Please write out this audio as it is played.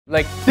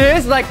Like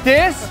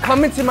this.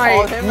 Come into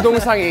my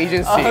부동산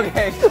agency.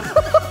 Okay.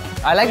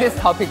 I like this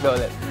topic though.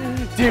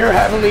 Dear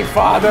Heavenly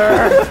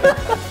Father,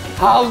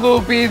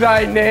 hallowed be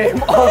thy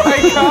name. Oh my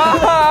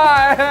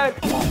God.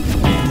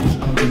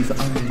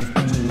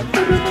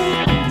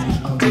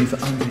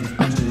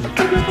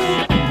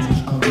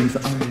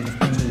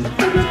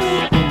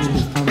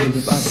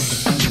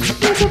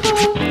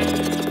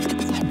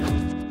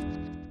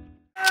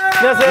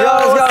 Let's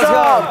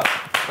go.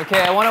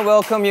 Okay, I want to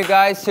welcome you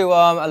guys to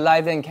a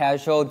live and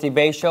casual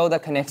debate show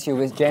that connects you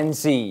with Gen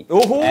Z.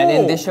 And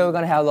in this show, we're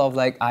gonna have a lot of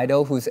like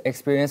idol who's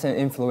experienced and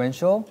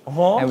influential,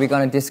 and we're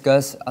gonna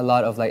discuss a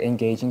lot of like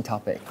engaging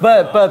topics.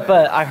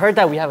 But I heard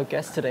that we have a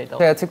guest today though.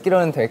 제가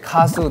듣기로는 되게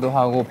가수도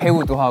하고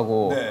배우도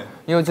하고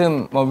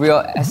요즘 뭐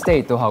real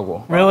estate도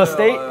하고. Real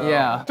estate?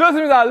 Yeah.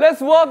 좋습니다.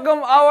 Let's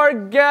welcome our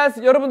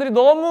guest. 여러분들이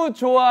너무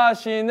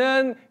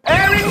좋아하시는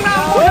에릭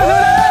나무.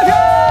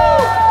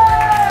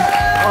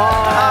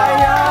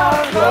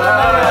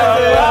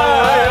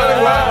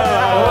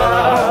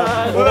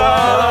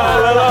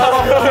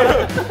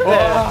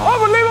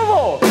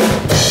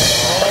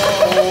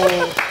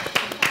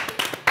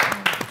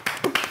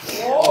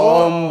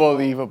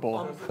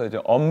 Unbelievable. 그래서 이제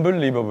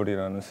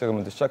Unbelievable이라는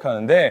세그먼트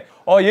시작하는데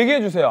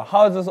얘기해 주세요.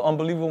 How does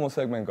Unbelievable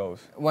segment goes?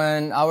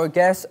 When our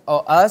guests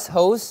or us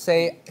hosts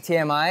say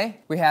TMI,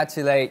 we had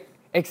to like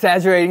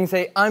exaggerating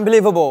say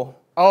unbelievable.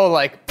 Oh,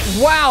 like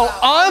wow,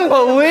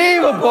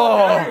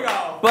 unbelievable.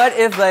 But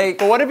if like,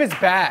 But what if it's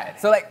bad?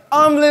 so like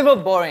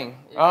unbelievable boring.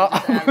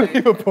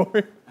 Unbelievable.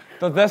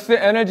 So that's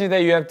the energy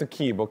that you have to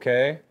keep,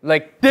 okay?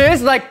 Like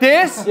this?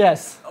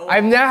 Yes.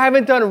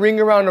 haven't done a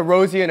ring around a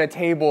rosy and a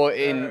table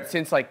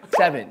since like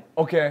 7.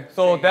 Okay,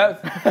 so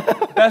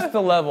that's the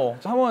level.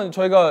 자, 한번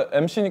저희가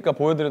MC니까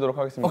보여드리도록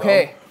하겠습니다.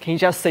 Okay. Can you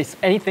just say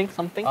anything,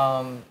 something?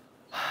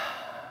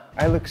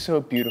 I look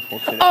so beautiful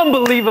today.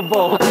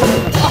 Unbelievable.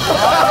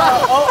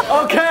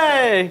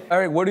 Okay.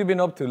 Eric, what have you been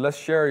up to? Let's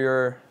share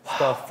your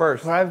stuff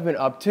first. What I've been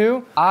up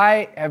to?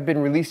 I have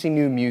been releasing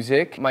new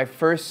music. My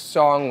first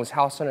song was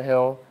House on a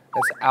Hill.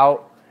 That's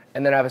out.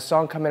 And then I have a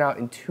song coming out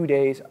in 2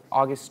 days,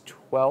 August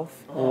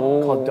 12th,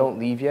 called Don't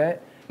Leave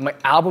Yet. My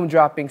album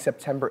dropping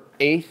September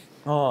 8th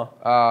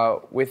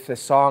with the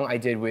song I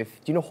did with,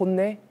 do you know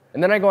Honne?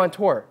 And then I go on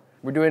tour.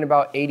 We're doing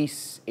about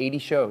 80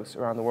 shows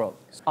around the world.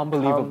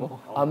 Unbelievable.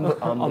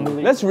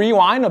 Unbelievable. Let's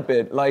rewind a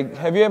bit. Like,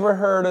 have you ever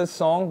heard a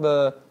song,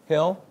 The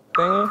Hill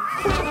thingy?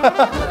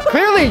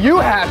 Clearly you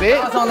have it.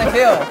 House on the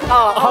hill.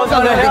 House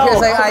on the hill.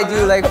 Because like I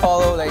do like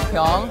follow like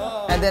Hyung,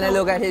 and then I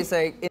look at his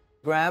like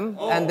Instagram,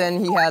 and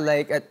then he had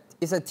like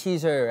it's a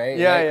teaser, right?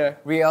 Yeah, like, yeah.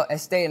 Real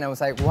estate, and I was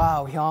like,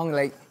 wow, Hyung,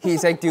 like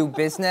he's like do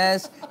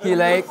business. He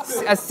like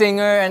a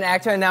singer and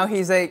actor, and now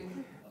he's like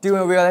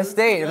doing real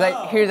estate. It's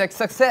like here's like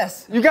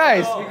success. You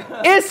guys,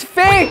 it's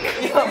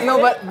fake. No,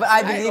 but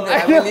I believe it.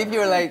 I believe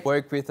you're like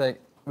work with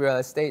like real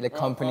estate like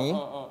company.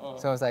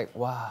 So I was like,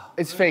 wow.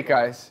 It's fake,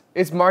 guys.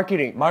 It's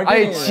marketing.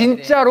 Marketing. 아니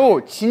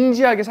진짜로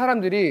진지하게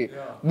사람들이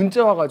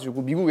문자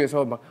와가지고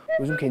미국에서 막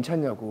요즘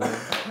괜찮냐고.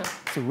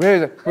 그래서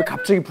왜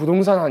갑자기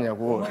부동산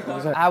하냐고.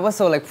 그래서 I was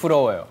so like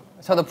부러워요.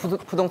 저도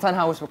부동산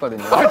하고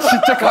싶었거든요. 아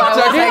진짜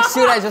갑자기? Like,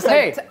 should I just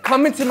like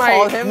come into my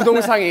call him?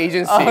 부동산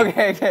agency.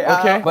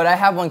 Okay. But I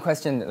have one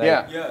question. Like,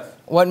 Yeah. Yes.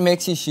 What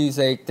makes you choose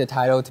like the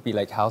title to be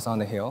like House on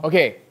the Hill?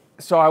 Okay,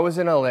 so I was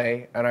in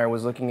LA and I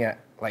was looking at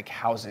like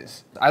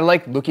houses. I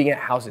like looking at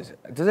houses.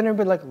 Doesn't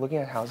everybody like looking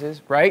at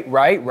houses? Right.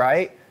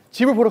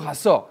 집을 보러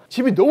갔어.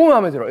 집이 너무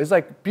마음에 들어. It's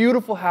like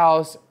beautiful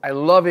house. I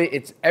love it.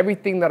 It's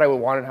everything that I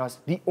would want in a house.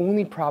 The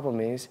only problem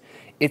is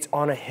it's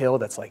on a hill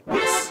that's like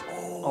this.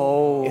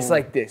 Oh. It's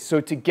like this. So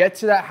to get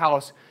to that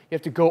house, you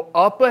have to go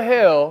up a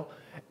hill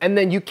and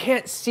then you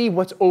can't see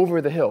what's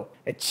over the hill.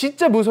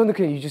 진짜 무서운데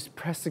그냥 you just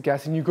press the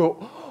gas and you go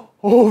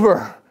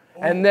over.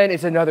 And then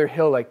it's another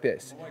hill like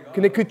this.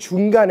 근데 그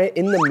중간에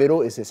in the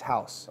middle is this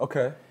house.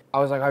 Okay. I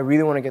was like, I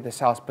really want to get this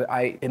house, but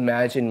I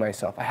imagined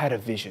myself. I had a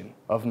vision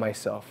of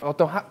myself.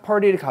 어떤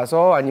파티를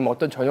가서 아니면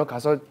어떤 저녁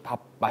가서 밥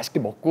맛있게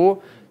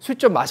먹고 술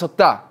좀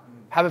마셨다.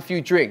 Have a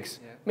few drinks.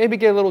 Maybe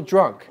get a little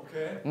drunk.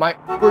 My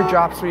Uber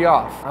drops me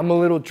off. I'm a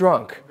little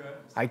drunk.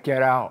 I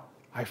get out.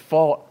 I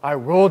fall. I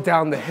roll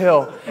down the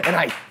hill and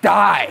I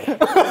die.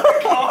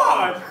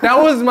 That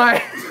was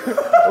my.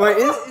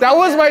 That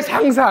was my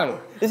상상.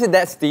 Is it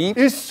that steep?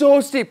 It's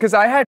so steep because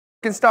I had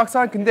stocks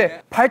on.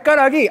 근데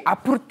발가락이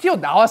앞으로 튀어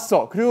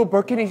나왔어. 그리고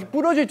버킷이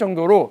부러질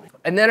정도로.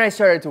 And then I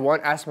started to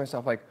ask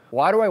myself like,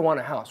 why do I want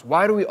a house?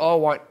 Why do we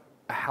all want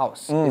a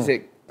house?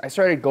 I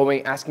started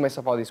asking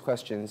myself all these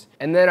questions.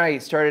 And then I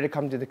started to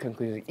come to the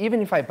conclusion, even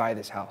if I buy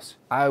this house,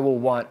 I will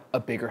want a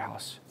bigger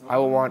house. I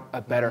will want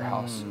a better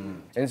house.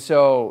 And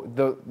so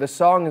the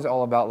song is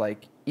all about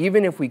like,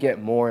 even if we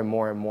get more and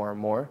more and more and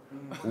more,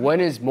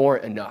 when is more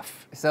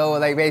enough? So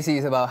like basically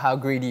it's about how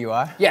greedy you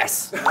are?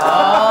 Yes.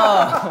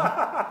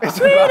 It's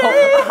about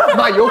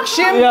my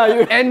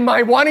욕심 and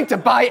my wanting to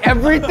buy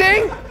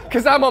everything.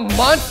 Cause I'm a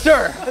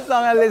monster. The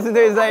song I listen to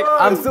is like,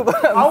 I'm super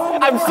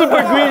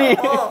greedy.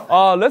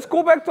 Let's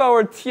go back to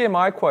our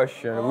TMI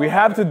question. We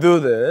have to do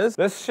this.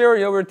 Let's share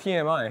your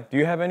TMI. Do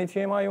you have any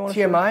TMI you want to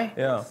share? TMI?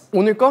 Yeah.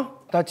 오늘 거?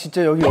 나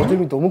진짜 여기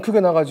여드름이 너무 크게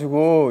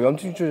나가지고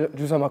염증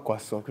주사 맞고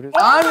왔어. 그래서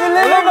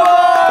Unbelievable!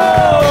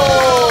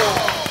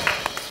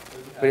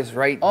 But it's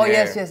right Oh there.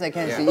 yes, I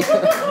can see.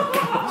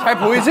 잘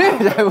보이지?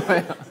 잘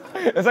보여.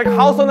 It's like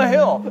house on a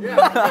hill.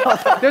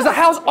 There's a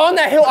house on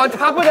that hill on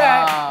top of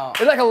that. Wow.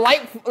 It's like a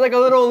light, like a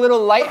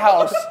little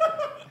lighthouse.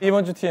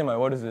 이번 주 TMI,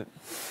 what is it?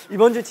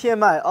 이번 주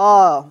TMI.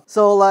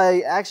 So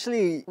like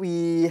actually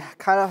we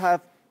kind of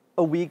have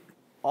a week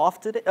off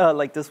today,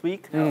 like this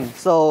week.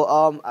 So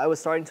I was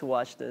starting to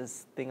watch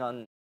this thing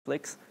on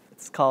Netflix.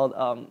 It's called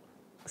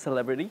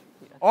Celebrity.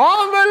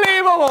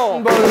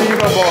 Unbelievable!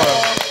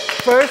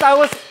 First I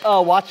was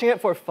watching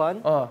it for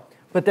fun.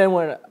 But then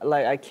when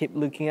like I keep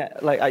looking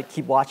at, like I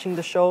keep watching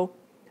the show,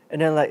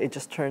 and then like it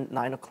just turned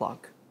 9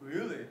 o'clock.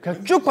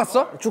 그냥 쭉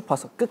봤어? 쭉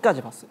봤어.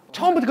 끝까지 봤어요.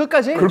 처음부터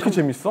끝까지? 그렇게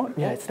재밌어?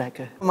 Yeah, it's that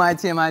good. My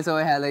TMI, so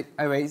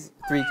I raised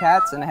 3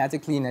 cats and I had to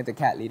clean like the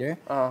cat litter.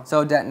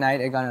 So that night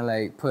I gonna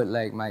like put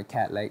like my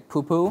cat like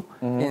poo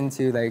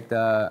into like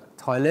the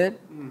toilet,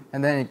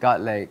 and then it got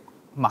like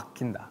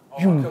막힌다.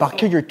 You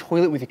막혀 your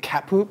toilet with your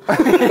cat poop?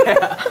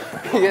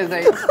 Because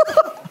like,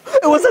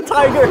 It was a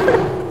tiger.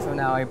 so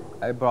now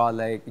I brought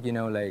like, you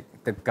know, like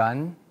the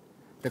gun,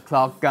 the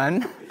clock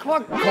gun.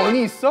 클락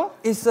건이 있어?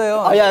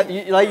 있어요. Oh yeah,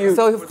 you.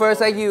 So first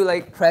like you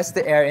like press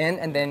the air in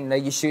and then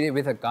like you shoot it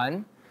with a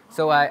gun.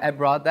 So I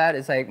brought that.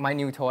 It's like my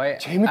new toy.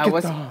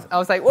 재밌겠다. I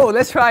was like, whoa,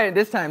 let's try it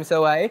this time.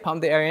 So I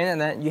pumped the air in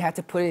and then you have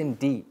to put it in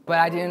deep. But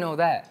I didn't know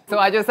that. So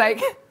I just like,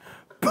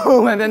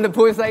 boom, and then the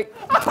pool is like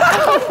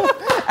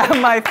at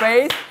my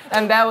face.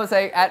 And that was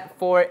like at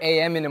 4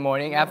 a.m. in the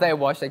morning after I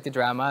watched like the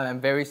drama. And I'm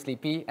very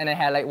sleepy and I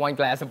had like 1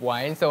 glass of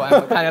wine. So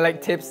I'm kind of like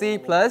tipsy.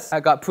 Plus I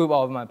got poop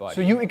all over my body.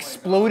 So you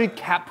exploded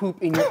cat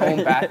poop in your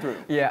own bathroom?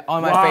 Yeah,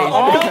 on my face.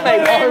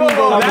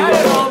 Unbelievable! That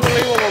is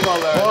unbelievable,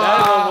 brother.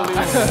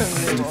 That is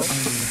unbelievable.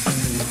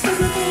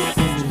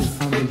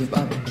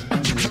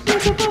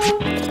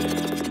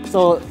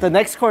 So the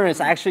next corner is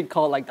actually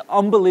called like the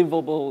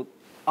unbelievable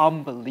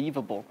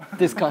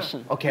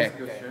discussion. Okay.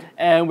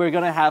 And we're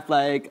gonna have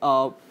like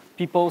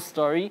people's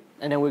story,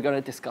 and then we're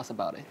gonna discuss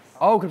about it.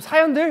 그럼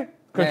사연들?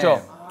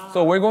 그렇죠.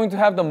 So we're going to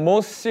have the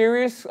most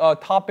serious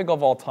topic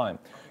of all time.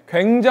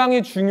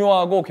 굉장히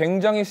중요하고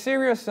굉장히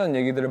serious한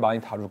얘기들을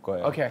많이 다룰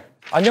거예요. Okay.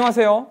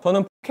 안녕하세요.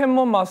 저는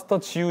포켓몬 마스터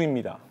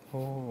지우입니다.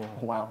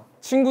 Wow.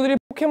 친구들이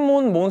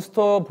포켓몬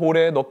몬스터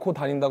볼에 넣고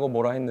다닌다고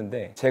뭐라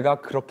했는데 제가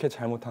그렇게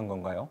잘못한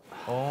건가요?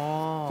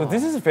 So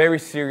this is a very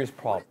serious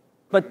problem.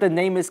 But the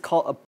name is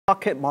called a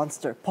pocket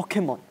monster,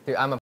 Pokemon. Dude,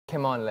 I'm a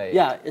Pokemon like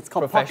Yeah, it's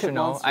called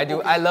professional. Pocket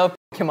Monster. I love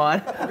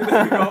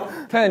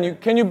Pokemon. Tan,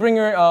 can you bring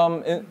your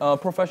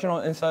professional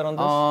insight on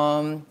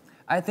this?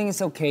 I think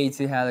it's okay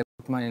to have like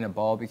Pokemon in a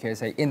ball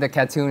because like in the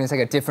cartoon it's like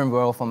a different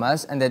world from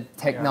us and the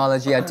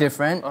technology are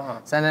different.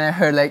 So then I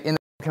heard like in the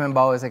Pokemon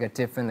ball it's like a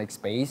different like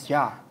space.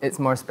 Yeah. It's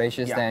more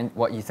spacious than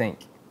what you think.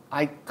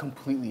 I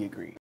completely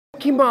agree.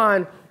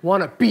 Pokemon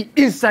wanna be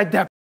inside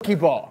that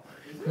Pokeball.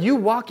 You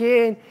walk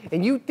in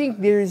and you think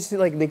there's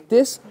like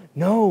this.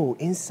 No,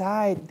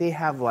 inside they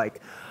have like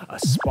a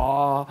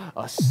spa,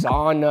 a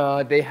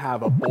sauna, they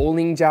have a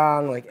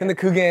bowlingjang. Like, 근데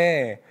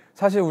그게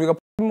사실 우리가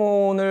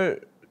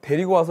포켓몬을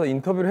데리고 와서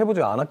인터뷰를 해보지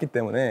않았기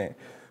때문에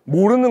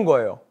모르는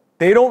거예요.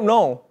 They don't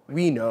know.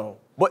 we know.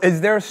 But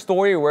is there a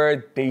story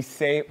where they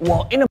say,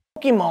 well, in a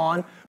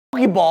Pokeball,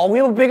 we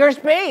have a bigger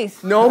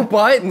space? No,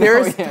 but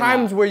there's yeah,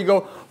 times where you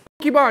go,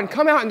 Pokemon,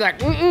 come out, and they're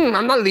like,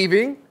 I'm not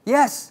leaving.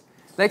 Yes,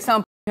 like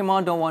some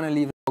Pokemon don't want to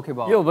leave the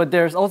Pokeball. Yo, but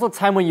there's also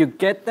time when you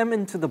get them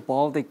into the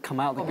ball, they come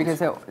out like because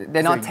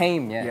they're not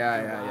tame yet.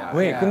 Yeah.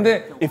 Wait,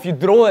 근데 if you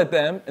throw at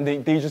them and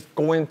they just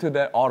go into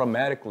that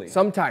automatically.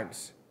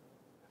 Sometimes.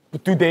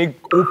 But do they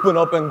open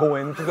up and go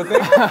into the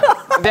thing?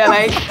 They're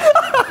like,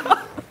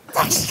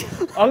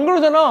 안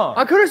그러잖아.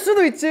 그럴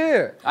수도 있지.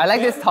 I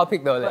like this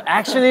topic though. Like,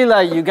 Actually,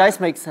 like you guys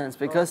make sense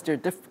because they're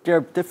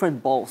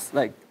different balls.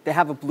 Like they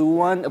have a blue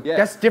one.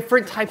 That's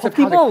different types of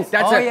Pokeballs.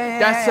 housing.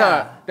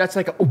 That's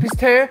like an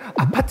오피스텔,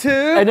 아파트,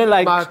 And then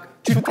like 막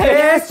주택,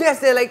 yes,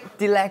 they're like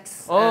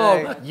deluxe.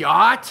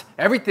 yacht,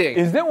 everything.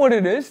 Is that what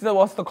it is? Is that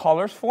what's the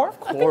colors for? Of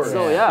course.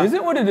 So yeah. Is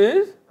it what it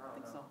is?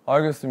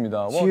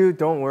 알겠습니다. Well, You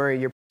don't worry,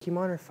 your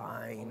Pokemon are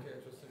fine.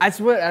 That's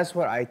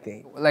what I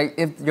think. Like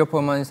if your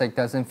Pokemon is like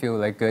doesn't feel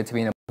like good to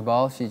be in a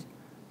Pokeball,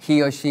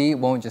 he or she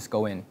won't just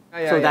go in.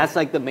 So that's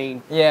like the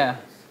main Yeah.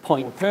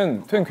 point.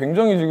 텐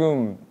굉장히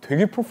지금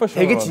되게 프로페셔널.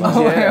 되게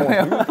진지해.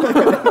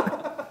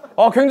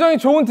 굉장히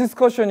좋은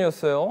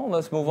디스커션이었어요.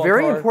 Let's move on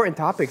Very to our important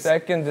topics.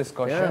 second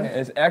discussion. Yeah.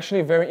 It's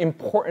actually very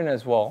important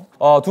as well.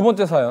 두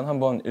번째 사연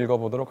한번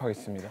읽어보도록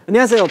하겠습니다.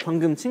 안녕하세요.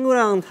 방금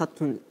친구랑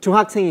다툰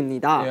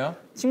중학생입니다. Yeah.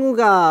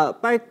 친구가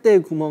빨대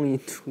구멍이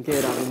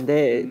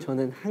 2개라는데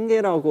저는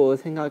 1개라고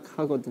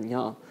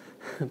생각하거든요.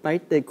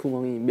 빨대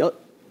구멍이 몇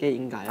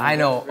개인가요? I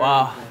know.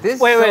 Wow. This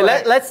Wait, so wait.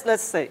 like-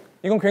 Let's say.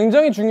 이건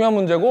굉장히 중요한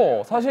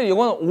문제고 사실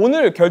이건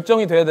오늘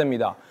결정이 돼야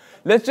됩니다.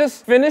 let's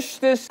just finish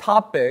this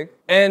topic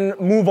and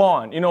move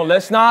on. You know,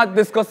 let's not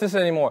discuss this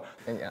anymore.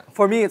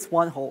 For me, it's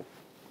one hole.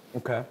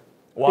 Okay.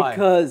 Why?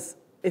 Because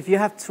if you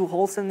have two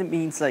holes, then it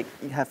means like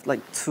you have like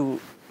two,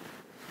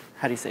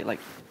 how do you say, like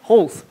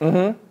holes.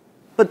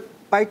 But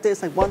빨대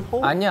is like one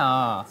hole.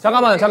 아니야.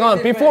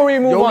 잠깐만. Before we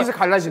move on. 여기서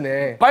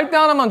갈라지네. 빨대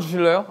하나만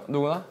주실래요?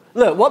 누구나?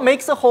 Look, what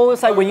makes a hole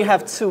is like when you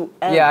have two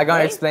ends. Yeah, I'm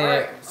gonna explain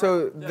it.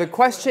 So the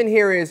question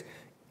here is,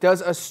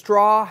 does a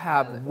straw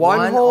have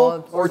one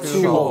hole or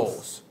two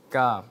holes?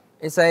 그러니까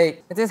it's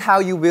like this is how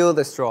you wield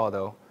the straw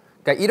though.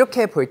 그러니까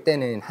이렇게 볼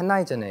때는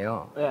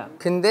하나이잖아요. Yeah.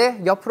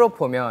 근데 옆으로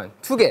보면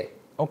두 개.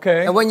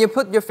 Okay. And when you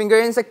put your finger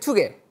in, it's like 두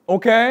개.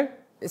 Okay.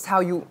 It's how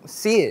you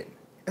see it.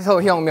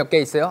 So 형 몇 개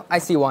있어요? I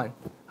see one.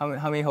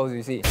 How many holes do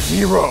you see?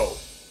 0.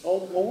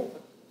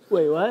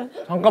 Wait, what?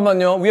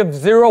 잠깐만요. We have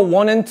 0,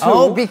 1, and 2.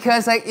 Oh,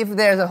 because like if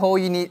there's a hole,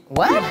 you need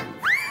what?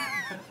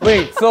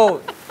 Wait, so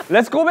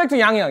let's go back to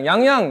Yangyang.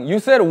 Yangyang, you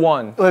said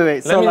 1.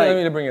 Wait. So Let like,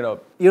 me bring it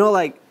up. you know,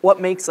 like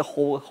what makes a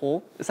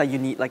hole is like you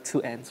need like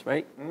two ends,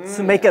 right?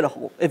 To make it a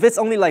hole. If it's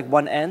only like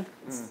one end,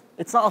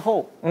 it's not a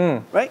hole,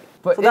 right?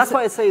 But so that's it's-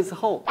 why it says it's a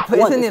hole. But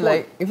One, isn't it's it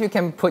like if you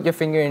can put your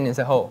finger in, it's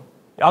a hole?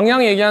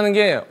 양양 얘기하는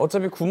게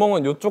어차피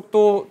구멍은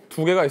이쪽도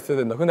두 개가 있어야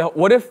된다. 근데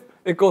what if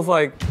it goes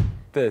like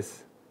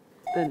this?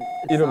 one, then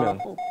it's not a 이러면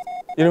hole.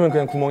 이러면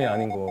그냥 구멍이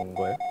아닌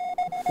거예요?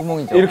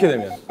 구멍이죠. 이렇게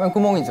되면 그냥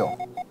구멍이죠.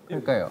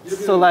 그러니까요.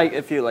 So like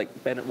if you like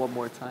bend it one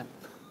more time.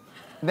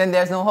 Then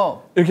there's no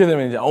hole. 이렇게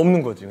되면 이제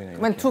없는 거지 그냥.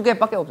 그러면 두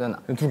개밖에 없잖아.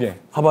 두 개.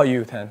 How about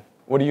you, Tan?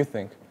 What do you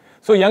think?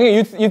 So 양양,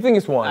 you think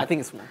it's 1? I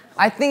think it's one.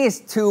 I think it's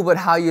two, but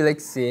how you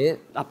like see it?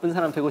 나쁜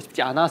사람 되고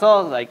싶지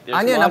않아서 like there's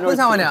아니요, one or 나쁜 two.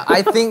 상황이야.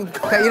 I think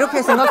그러니까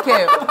이렇게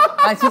생각해요.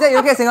 아 진짜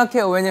이렇게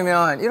생각해요.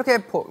 왜냐면 이렇게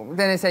then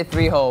they say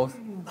 3 holes.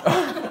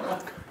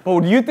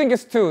 But do you think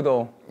it's 2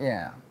 though?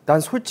 Yeah. 난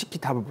솔직히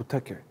답을 못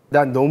할게.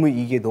 난 너무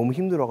이게 너무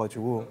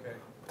힘들어가지고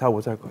답을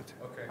못 할 것 같아.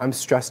 I'm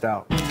stressed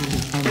out.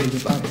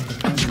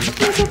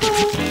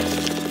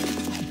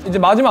 이제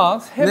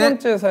마지막 세 네.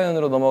 번째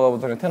사연으로 넘어가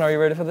보도록 해요. Tan, are you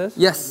ready for this?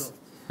 Yes.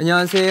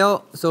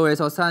 안녕하세요.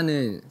 서울에서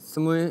사는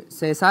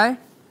 23살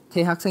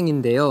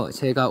대학생인데요.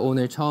 제가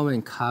오늘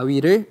처음엔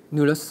가위를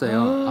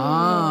눌렀어요.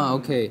 아,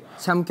 오케이.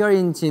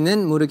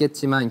 잠결인지는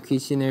모르겠지만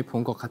귀신을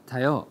본 것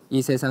같아요.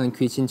 이 세상은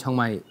귀신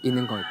정말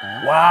있는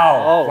걸까요?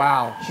 Wow.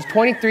 Wow. She's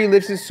 23,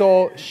 lives in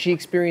Seoul. She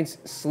experienced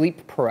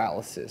sleep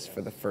paralysis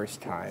for the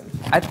first time.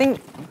 I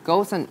think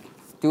ghosts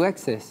do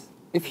exist.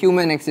 If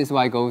human exists,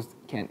 why ghosts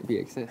can't be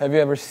exist? Have you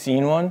ever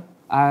seen one?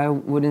 I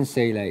wouldn't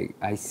say like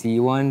I see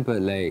one,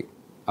 but like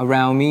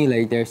around me,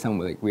 like there's some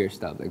like weird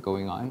stuff like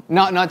going on.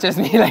 Not just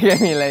me, like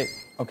I mean like.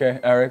 Okay,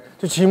 Eric.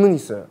 저 질문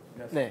있어요.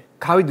 네.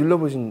 가위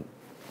눌러보신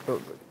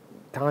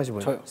당하신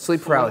분?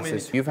 Sleep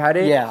paralysis. You've had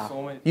it? Yeah.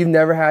 You've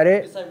never had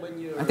it?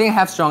 I think I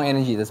have strong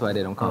energy, that's why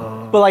they don't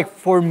come. But like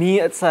for me,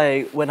 it's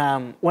like when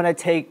I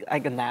take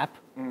like a nap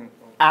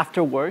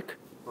after work,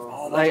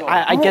 like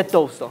I get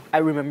those though. I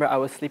remember I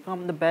was sleeping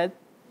on the bed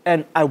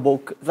and I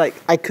woke like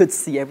I could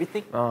see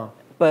everything,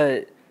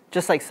 but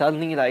just like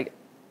suddenly like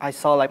I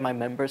saw like my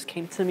members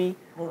came to me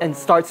and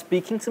start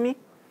speaking to me,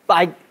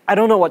 but I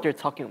don't know what they're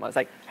talking about. It's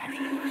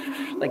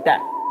like that.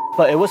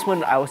 But it was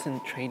when I was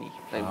in trainee,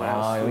 like when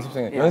I was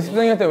연습생.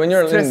 연습생일 때 when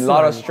you're in a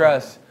lot of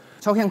stress.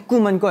 저 그냥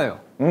꿈만 꿔요.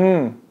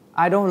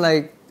 I don't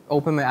like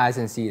open my eyes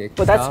and see it.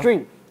 But that's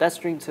dream. That's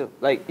dream too.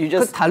 Like you 그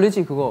just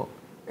다르지 그거.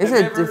 Is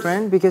it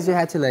different because you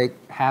had to like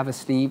have a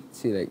sleep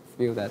to like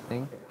feel that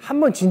thing? 한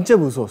번 진짜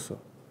무서웠어.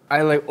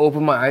 I like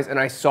opened my eyes and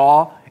I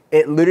saw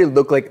it literally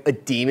looked like a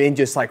demon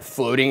just like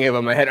floating over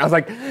my head. I was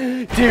like,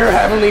 dear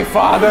Heavenly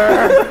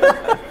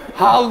Father,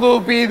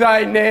 hallowed be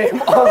thy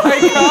name. Oh my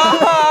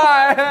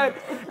God.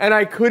 And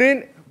I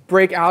couldn't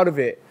break out of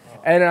it.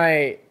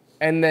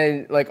 And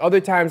then like other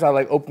times I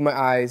like open my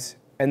eyes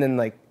and then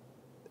like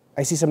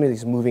I see somebody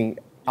that's moving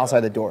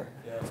outside the door.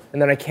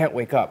 And then I can't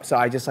wake up. So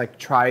I just like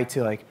try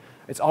to like,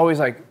 it's always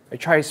like, I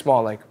try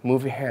small, like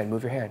move your hand,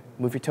 move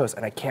your toes,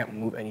 and I can't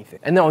move anything.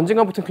 And then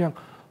언젠가부터 그냥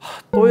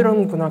또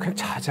이러는구나, 그냥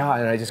자자,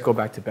 and I just go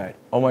back to bed.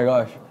 Oh my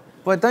gosh.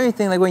 But don't you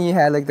think like when you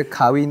had like the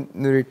가위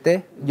누를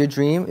때, your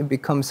dream, it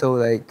becomes so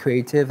like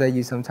creative that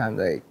you sometimes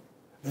like,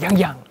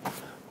 양양.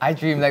 I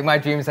dream, like my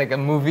dream is like a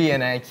movie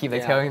and I keep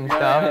like telling him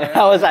stuff.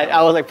 I was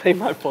like playing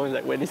my phone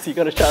like when is he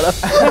gonna shut up?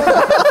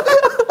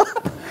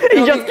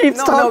 He just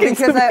keeps talking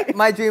because to me.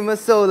 my dream was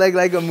so like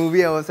a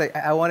movie. I was like,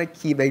 I want to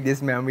keep like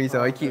this memory,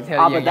 so I keep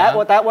telling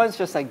But that one's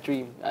just like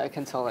dream. I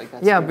can tell like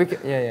that. Yeah, because,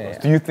 yeah.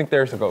 Do you think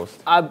there's a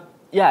ghost?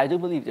 Yeah, I do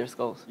believe there's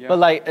ghosts. But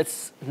like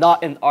it's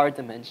not in our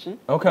dimension.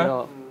 Okay. You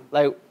know,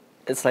 like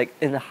it's like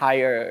in a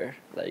higher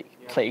like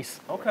place.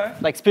 Okay.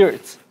 Like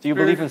spirits. Do you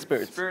believe in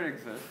spirits? Spirit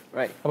exists.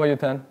 Right. How about you,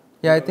 Tan?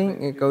 Yeah, I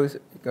think it goes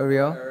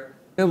real.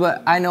 No,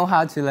 but I know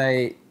how to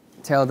like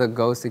tell the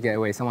ghost to get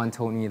away. Someone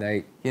told me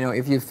like, you know,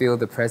 if you feel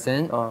the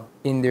present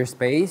in their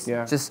space,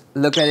 just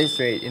look at it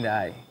straight in the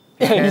eye.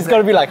 He's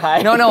gonna be like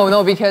hi.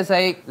 No, because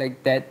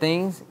like dead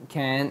things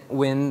can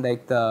win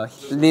like the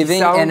living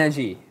sound?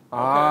 energy.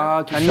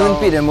 아,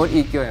 눈빛을 못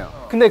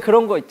이겨요. 근데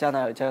그런 거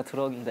있잖아요. 제가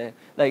들었는데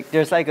like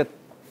there's like a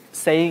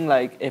saying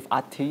like if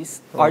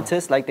artists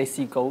like they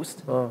see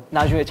ghost,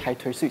 나중에 잘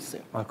될 수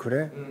있어요. 아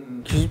그래?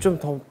 기집 좀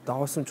더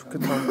나왔으면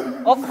좋겠다.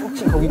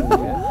 혹시 거기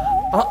누구예요?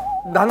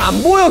 난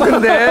안 보여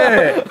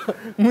근데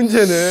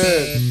문제는.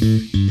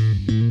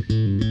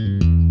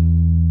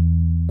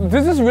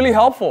 This is really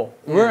helpful.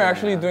 We're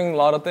actually doing a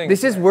lot of things.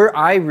 This is where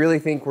I really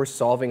think we're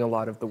solving a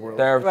lot of the world.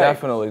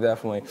 Definitely.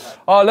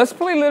 Let's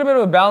play a little bit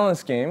of a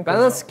balance game.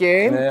 Balance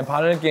game? 네,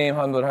 발열 게임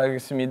하도록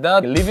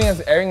하겠습니다. Living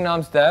as Eric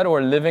Nam's dad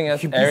or living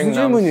as Eric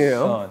Nam's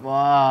son?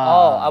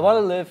 Oh, I want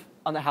to live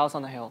on a house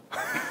on a hill.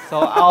 So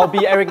I'll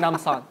be Eric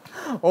Nam's son.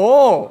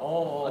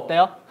 오.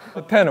 어때요?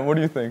 Ten, what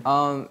do you think?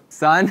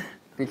 Son,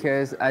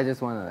 because I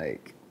just want to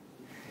like,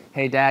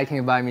 hey dad, can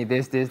you buy me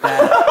this, that?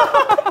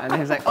 And then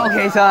he's like,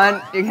 okay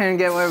son, you can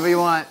get whatever you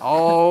want.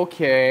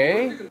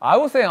 Okay. I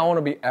would say I want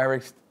to be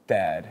Eric's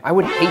dad. I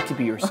would hate to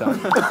be your son.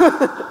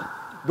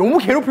 너무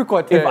괴롭힐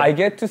것 같아. If I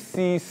get to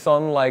see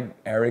son like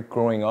Eric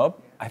growing up,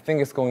 I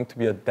think it's going to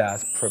be a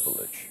dad's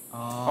privilege.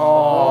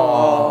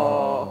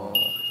 Oh.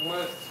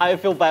 I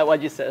feel bad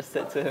what you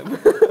said to him.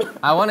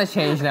 I want to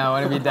change now.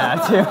 I want to be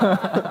dad too.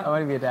 I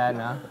want to be a dad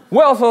now.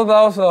 Well, so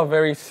that was a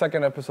very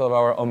second episode of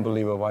our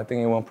Unbelievable. I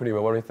think it went pretty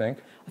well. What do you think?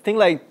 I think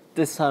like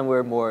this time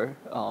we're more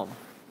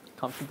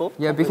comfortable.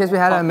 Yeah, because we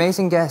had an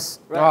amazing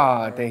guest.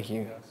 Ah, thank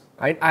you.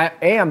 I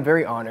am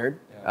very honored.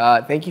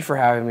 Thank you for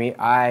having me.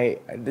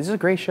 This is a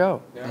great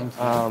show.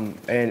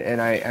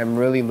 And I'm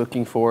really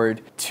looking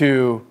forward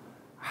to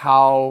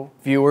how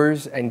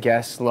viewers and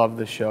guests love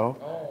the show.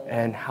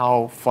 And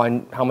how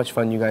much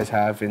fun you guys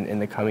have in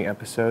the coming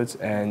episodes.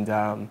 And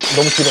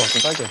너무 길어.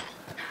 좀 짧게.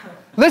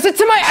 listen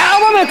to my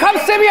album and come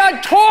see me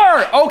on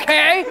tour,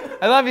 okay?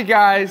 I love you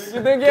guys.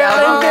 Thank you.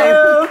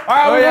 All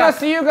right, we're gonna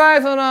see you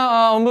guys on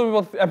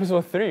Unbelievable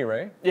episode 3,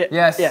 right?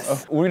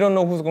 Yes. We don't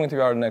know who's going to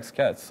be our next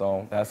guest,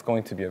 so that's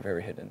going to be a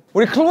very hidden.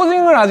 우리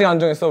클로징을 아직 안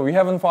정했어. We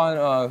haven't found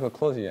the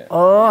closing yet.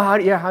 Oh, what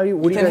do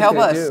you can guys help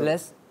gonna us. do?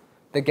 Let's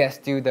the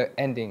guest do the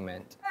ending,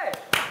 man.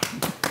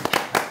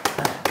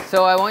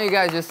 So I want you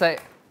guys just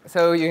like,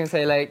 so you can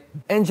say like,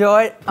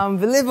 enjoy,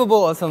 unbelievable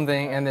or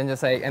something, and then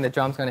just like, and the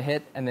drum's gonna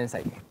hit, and then it's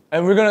like,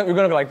 And we're gonna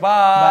go like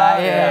bye.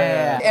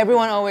 yeah.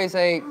 Everyone always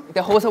like,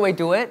 the host always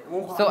do it.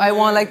 So I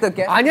want like the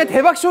guest. 아니야,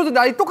 대박 쇼도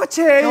나이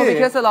똑같이 해. No,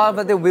 because a lot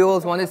of the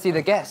viewers want to see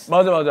the guest.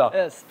 맞아.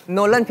 Yes.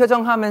 놀란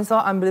표정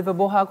하면서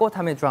unbelievable 하고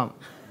다음에 드럼.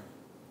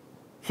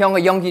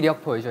 형의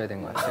연기력 보여줘야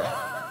되는 것 같아요.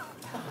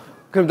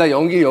 그럼 나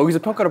연기 여기서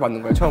평가를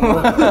받는 거야,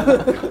 처음으로?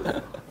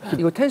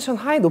 이거 텐션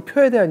하이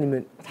높여야 돼,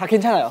 아니면? 다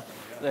괜찮아요.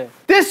 네.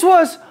 This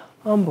was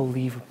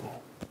unbelievable.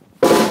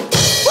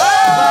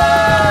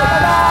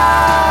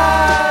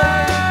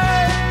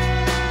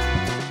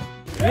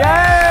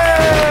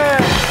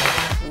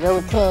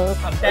 이제부터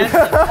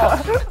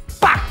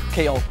빡!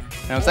 KO.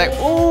 And I was like,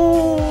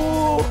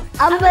 ooh.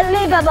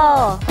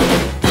 Unbelievable.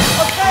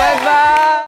 Bye bye.